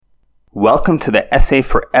Welcome to the Essay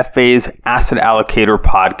for FA's Asset Allocator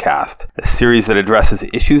podcast, a series that addresses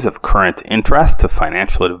issues of current interest to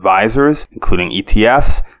financial advisors, including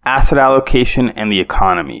ETFs, asset allocation, and the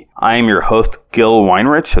economy. I am your host, Gil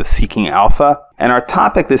Weinrich of Seeking Alpha, and our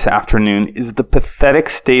topic this afternoon is the pathetic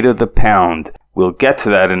state of the pound. We'll get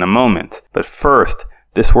to that in a moment, but first,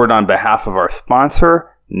 this word on behalf of our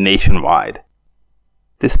sponsor, Nationwide.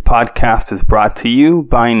 This podcast is brought to you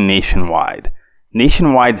by Nationwide.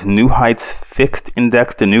 Nationwide's New Heights fixed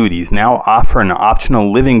indexed annuities now offer an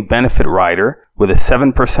optional living benefit rider with a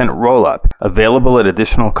 7% roll-up, available at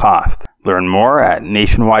additional cost. Learn more at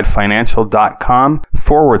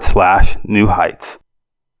nationwidefinancial.com/New Heights.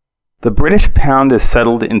 The British pound is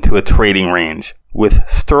settled into a trading range, with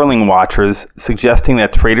sterling watchers suggesting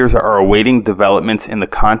that traders are awaiting developments in the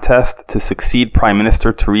contest to succeed Prime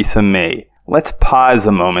Minister Theresa May. Let's pause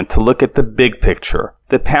a moment to look at the big picture.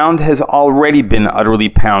 The pound has already been utterly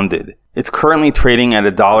pounded. It's currently trading at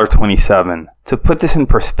 $1.27. To put this in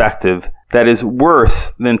perspective, that is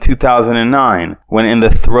worse than 2009, when in the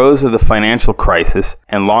throes of the financial crisis,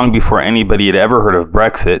 and long before anybody had ever heard of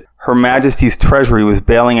Brexit, Her Majesty's Treasury was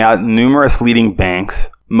bailing out numerous leading banks,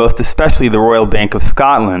 most especially the Royal Bank of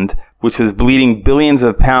Scotland, which was bleeding billions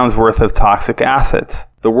of pounds worth of toxic assets.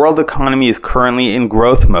 The world economy is currently in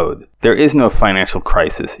growth mode. There is no financial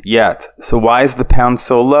crisis yet, so why is the pound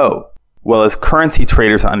so low? Well, as currency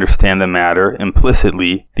traders understand the matter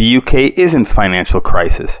implicitly, the UK is in financial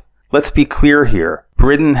crisis. Let's be clear here.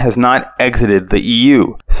 Britain has not exited the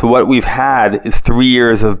EU, so what we've had is 3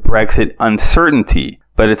 years of Brexit uncertainty,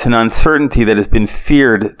 but it's an uncertainty that has been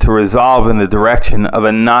feared to resolve in the direction of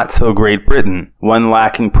a not-so-great Britain, one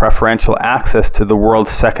lacking preferential access to the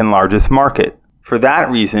world's second largest market. For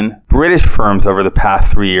that reason, British firms over the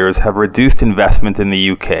past 3 years have reduced investment in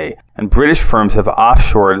the UK, and British firms have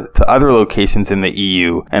offshored to other locations in the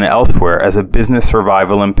EU and elsewhere as a business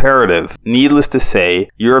survival imperative. Needless to say,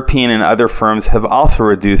 European and other firms have also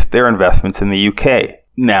reduced their investments in the UK.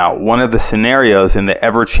 Now, one of the scenarios in the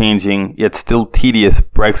ever-changing, yet still tedious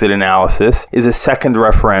Brexit analysis is a second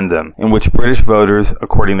referendum, in which British voters,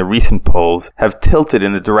 according to recent polls, have tilted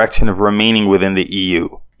in the direction of remaining within the EU.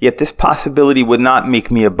 Yet this possibility would not make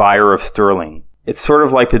me a buyer of sterling. It's sort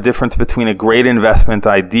of like the difference between a great investment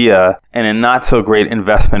idea and a not-so-great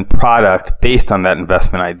investment product based on that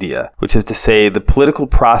investment idea, which is to say the political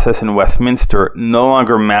process in Westminster no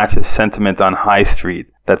longer matches sentiment on High Street.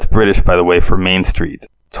 That's British, by the way, for Main Street.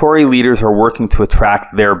 Tory leaders are working to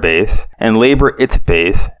attract their base, and Labour its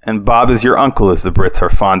base, and Bob is your uncle, as the Brits are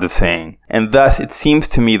fond of saying. And thus, it seems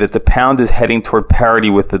to me that the pound is heading toward parity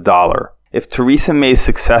with the dollar. If Theresa May's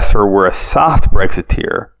successor were a soft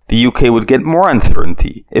Brexiteer, the UK would get more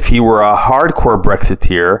uncertainty. If he were a hardcore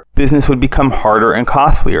Brexiteer, business would become harder and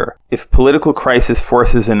costlier. If political crisis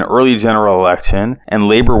forces an early general election and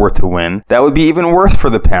Labour were to win, that would be even worse for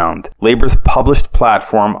the pound. Labour's published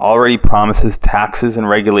platform already promises taxes and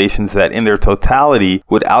regulations that in their totality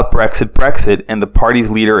would out-Brexit Brexit, and the party's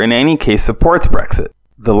leader in any case supports Brexit.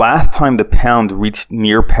 The last time the pound reached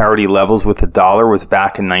near parity levels with the dollar was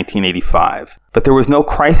back in 1985. But there was no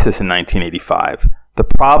crisis in 1985. The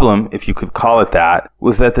problem, if you could call it that,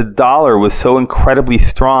 was that the dollar was so incredibly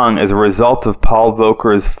strong as a result of Paul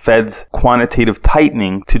Volcker's Fed's quantitative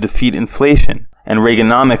tightening to defeat inflation, and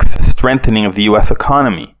Reaganomics' strengthening of the U.S.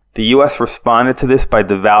 economy. The U.S. responded to this by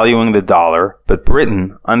devaluing the dollar, but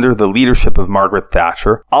Britain, under the leadership of Margaret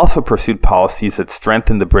Thatcher, also pursued policies that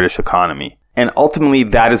strengthened the British economy. And ultimately,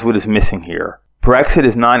 that is what is missing here. Brexit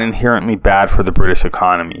is not inherently bad for the British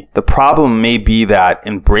economy. The problem may be that,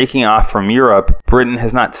 in breaking off from Europe, Britain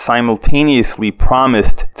has not simultaneously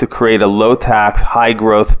promised to create a low-tax,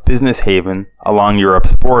 high-growth business haven along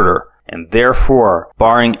Europe's border. And therefore,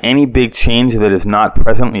 barring any big change that is not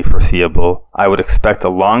presently foreseeable, I would expect a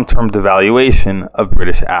long-term devaluation of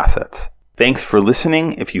British assets. Thanks for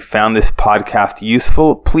listening. If you found this podcast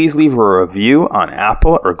useful, please leave a review on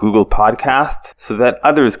Apple or Google Podcasts so that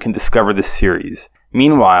others can discover this series.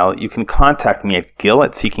 Meanwhile, you can contact me at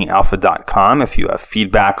gil@seekingalpha.com if you have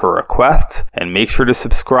feedback or requests, and make sure to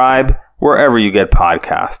subscribe wherever you get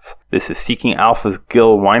podcasts. This is Seeking Alpha's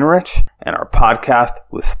Gil Weinrich, and our podcast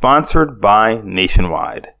was sponsored by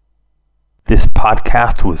Nationwide. This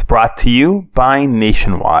podcast was brought to you by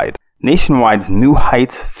Nationwide. Nationwide's New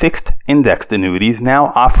Heights fixed indexed annuities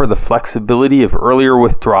now offer the flexibility of earlier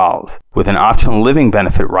withdrawals, with an optional living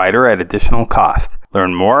benefit rider at additional cost.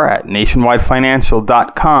 Learn more at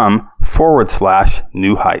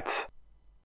nationwidefinancial.com/New Heights.